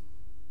me.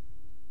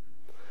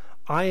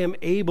 I am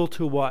able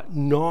to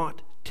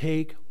not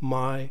take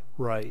my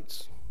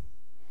rights,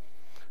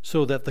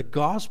 so that the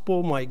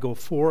gospel might go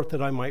forth,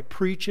 that I might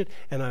preach it,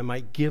 and I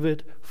might give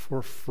it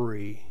for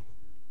free.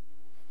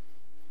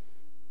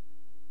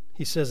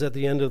 He says at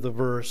the end of the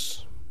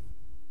verse,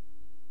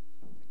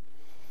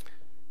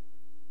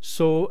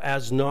 so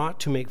as not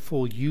to make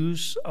full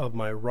use of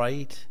my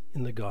right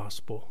in the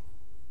gospel.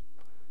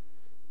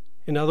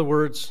 In other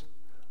words,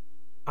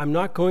 I'm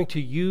not going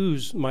to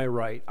use my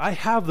right. I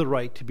have the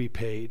right to be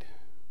paid.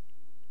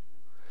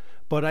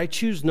 But I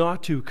choose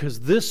not to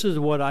because this is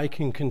what I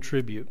can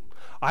contribute.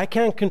 I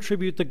can't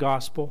contribute the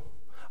gospel.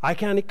 I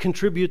can't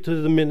contribute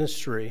to the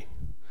ministry.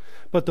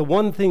 But the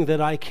one thing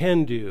that I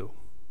can do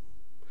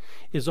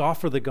is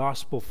offer the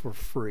gospel for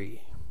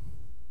free,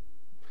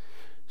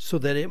 so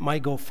that it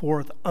might go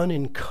forth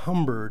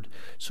unencumbered,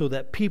 so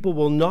that people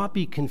will not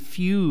be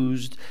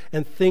confused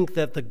and think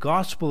that the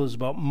gospel is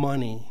about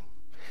money,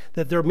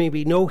 that there may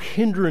be no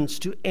hindrance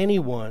to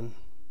anyone,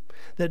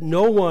 that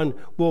no one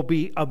will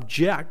be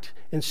object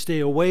and stay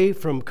away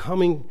from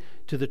coming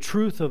to the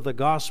truth of the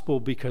gospel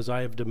because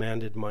I have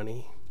demanded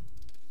money.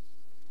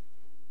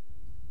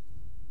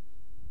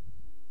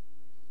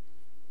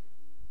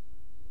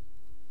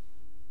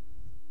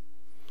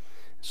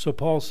 So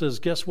Paul says,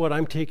 guess what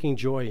I'm taking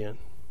joy in?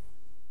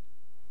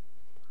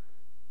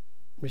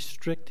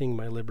 Restricting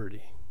my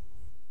liberty.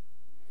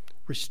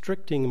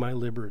 Restricting my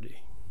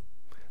liberty.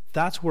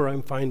 That's where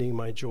I'm finding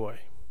my joy.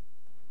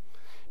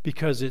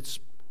 Because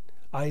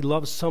I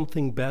love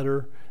something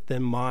better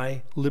than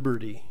my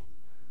liberty.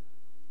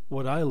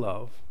 What I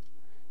love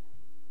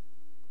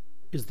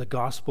is the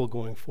gospel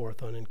going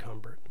forth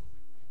unencumbered.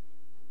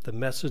 The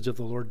message of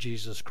the Lord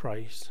Jesus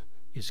Christ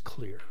is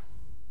clear.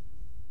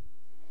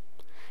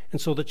 And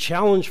so the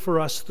challenge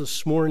for us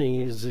this morning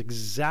is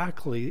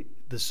exactly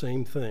the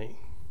same thing.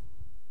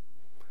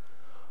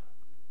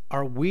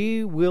 Are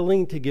we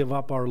willing to give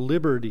up our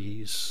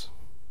liberties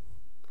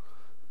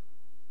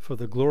for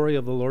the glory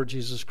of the Lord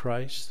Jesus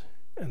Christ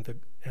and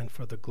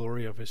for the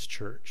glory of his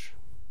church?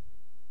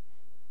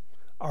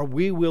 Are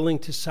we willing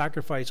to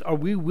sacrifice? Are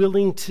we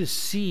willing to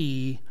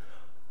see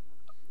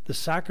the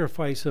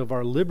sacrifice of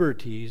our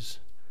liberties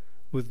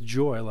with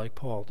joy like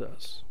Paul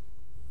does?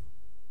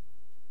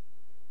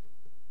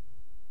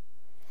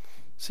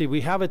 See,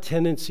 we have a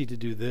tendency to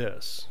do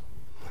this.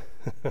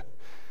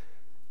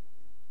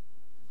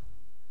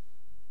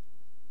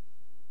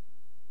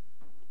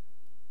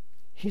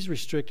 He's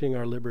restricting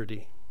our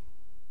liberty.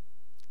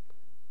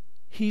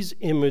 He's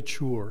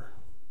immature.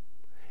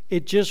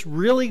 It just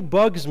really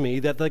bugs me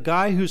that the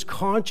guy whose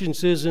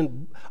conscience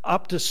isn't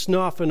up to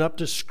snuff and up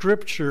to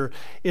Scripture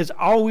is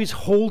always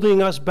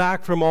holding us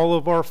back from all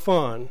of our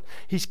fun.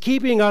 He's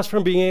keeping us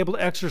from being able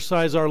to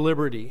exercise our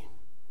liberty.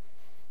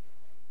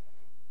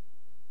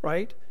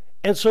 Right?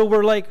 And so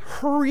we're like,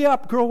 hurry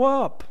up, grow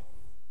up.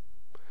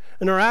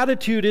 And our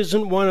attitude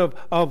isn't one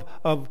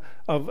of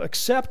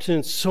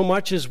acceptance so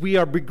much as we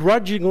are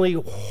begrudgingly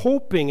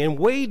hoping and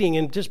waiting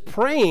and just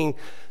praying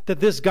that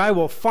this guy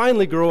will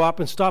finally grow up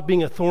and stop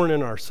being a thorn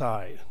in our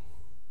side.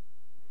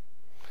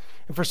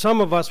 And for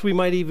some of us, we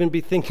might even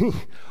be thinking,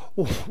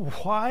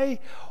 why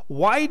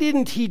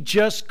didn't he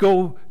just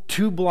go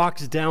 2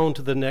 blocks down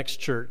to the next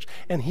church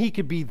and he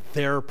could be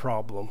their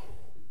problem?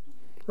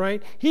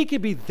 Right? He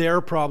could be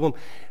their problem.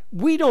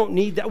 We don't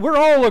need that. We're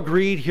all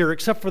agreed here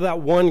except for that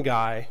one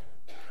guy.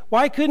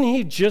 Why couldn't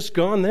he just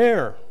gone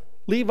there?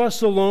 Leave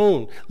us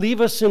alone.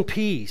 Leave us in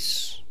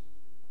peace.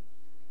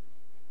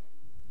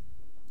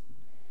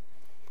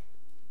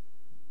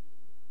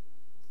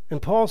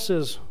 And Paul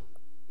says,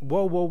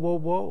 whoa, whoa, whoa,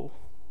 whoa.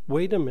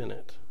 Wait a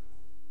minute.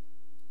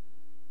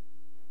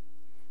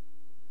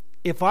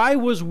 If I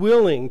was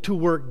willing to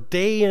work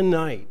day and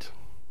night,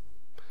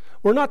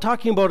 we're not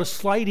talking about a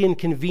slight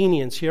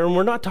inconvenience here, and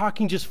we're not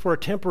talking just for a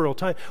temporal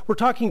time. We're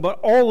talking about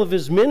all of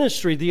his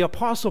ministry. The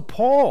Apostle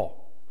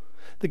Paul,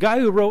 the guy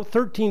who wrote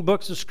 13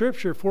 books of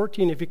Scripture,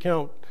 14 if you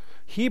count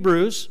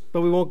Hebrews, but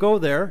we won't go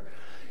there.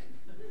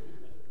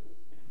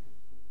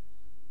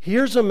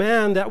 Here's a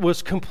man that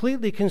was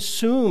completely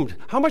consumed.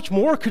 How much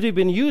more could he have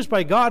been used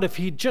by God if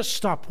he'd just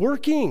stopped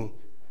working?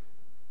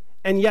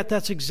 And yet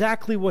that's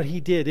exactly what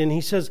he did. And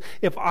he says,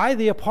 if I,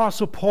 the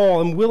Apostle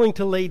Paul, am willing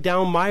to lay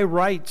down my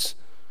rights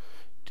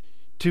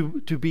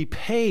to be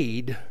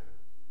paid,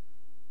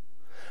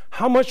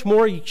 how much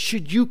more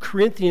should you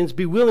Corinthians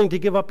be willing to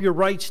give up your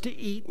rights to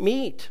eat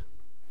meat?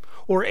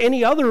 Or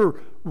any other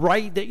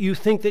right that you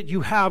think that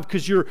you have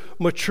because you're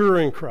mature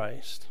in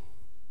Christ.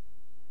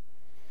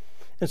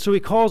 And so he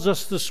calls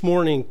us this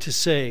morning to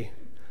say,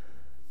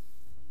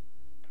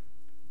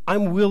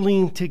 I'm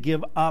willing to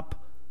give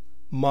up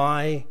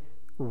my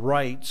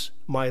rights,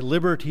 my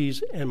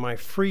liberties, and my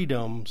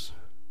freedoms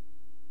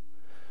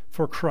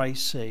for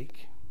Christ's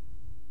sake.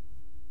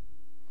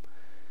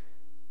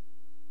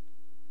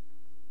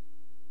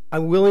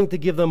 I'm willing to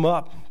give them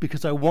up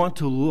because I want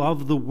to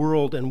love the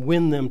world and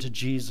win them to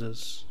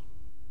Jesus.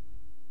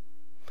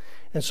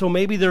 And so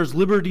maybe there's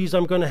liberties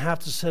I'm going to have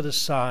to set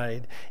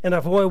aside. And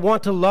if I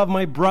want to love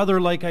my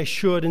brother like I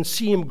should and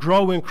see him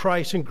grow in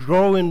Christ and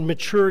grow in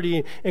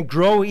maturity and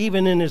grow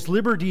even in his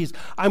liberties,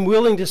 I'm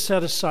willing to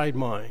set aside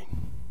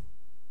mine.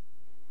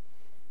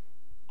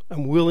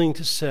 I'm willing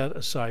to set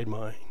aside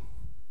mine.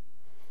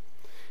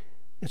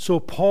 And so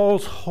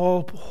Paul's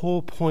whole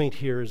point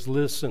here is,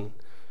 listen,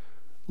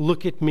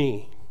 look at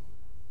me.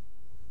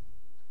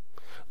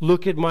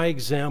 Look at my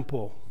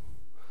example.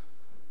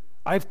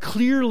 I've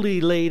clearly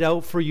laid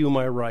out for you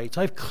my rights.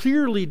 I've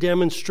clearly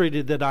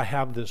demonstrated that I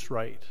have this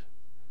right.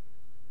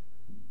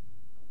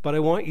 But I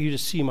want you to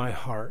see my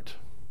heart.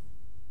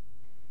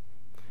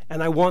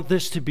 And I want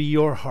this to be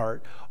your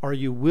heart. Are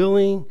you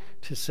willing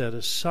to set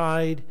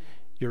aside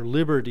your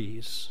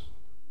liberties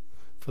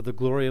for the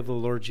glory of the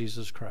Lord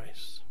Jesus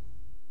Christ?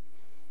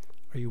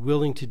 Are you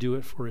willing to do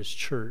it for his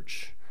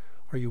church?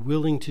 Are you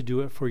willing to do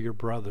it for your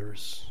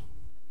brothers?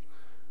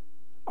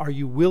 Are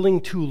you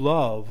willing to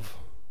love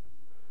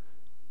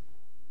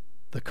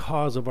the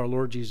cause of our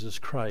Lord Jesus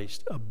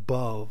Christ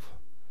above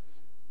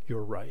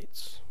your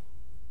rights?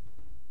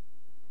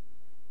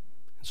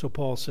 And so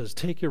Paul says,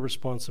 take your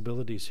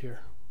responsibilities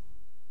here.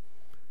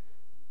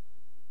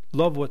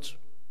 Love what's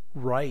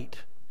right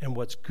and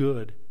what's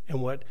good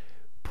and what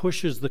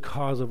pushes the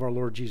cause of our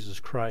Lord Jesus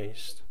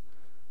Christ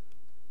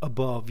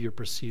above your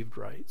perceived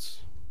rights.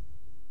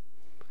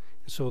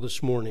 So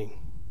this morning,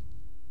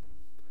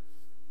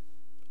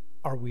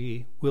 are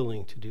we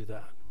willing to do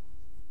that?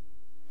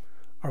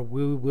 Are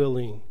we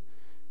willing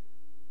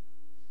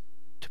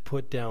to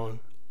put down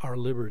our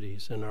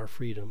liberties and our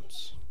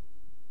freedoms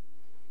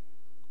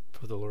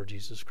for the Lord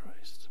Jesus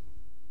Christ?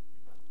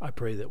 I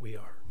pray that we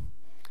are.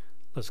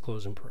 Let's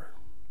close in prayer.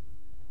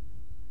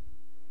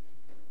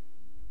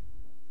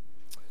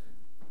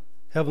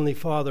 Heavenly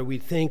Father, we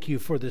thank you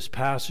for this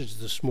passage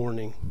this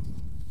morning.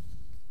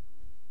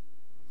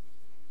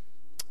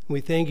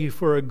 We thank you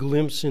for a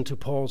glimpse into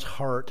Paul's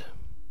heart.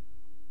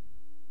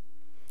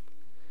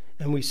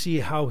 And we see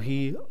how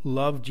he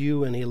loved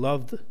you and he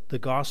loved the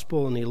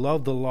gospel and he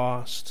loved the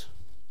lost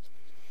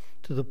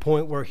to the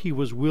point where he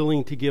was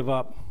willing to give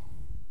up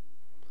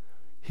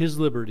his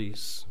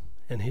liberties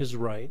and his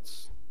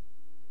rights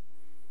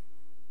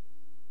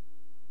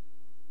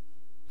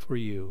for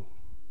you.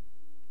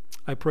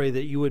 I pray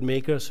that you would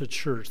make us a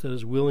church that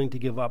is willing to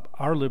give up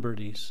our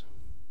liberties,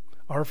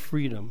 our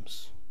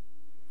freedoms,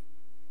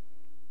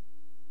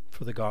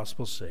 for the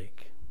gospel's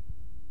sake.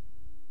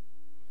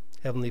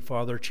 Heavenly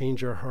Father,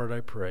 change our heart, I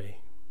pray.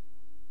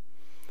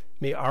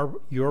 May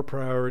your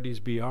priorities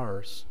be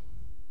ours.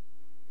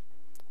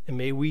 And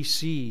may we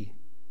see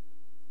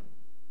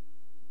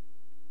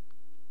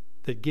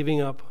that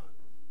giving up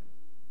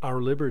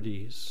our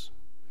liberties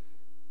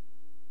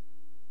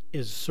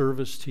is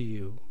service to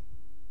you.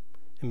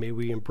 And may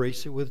we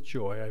embrace it with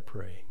joy, I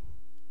pray.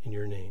 In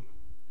your name,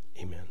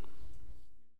 amen.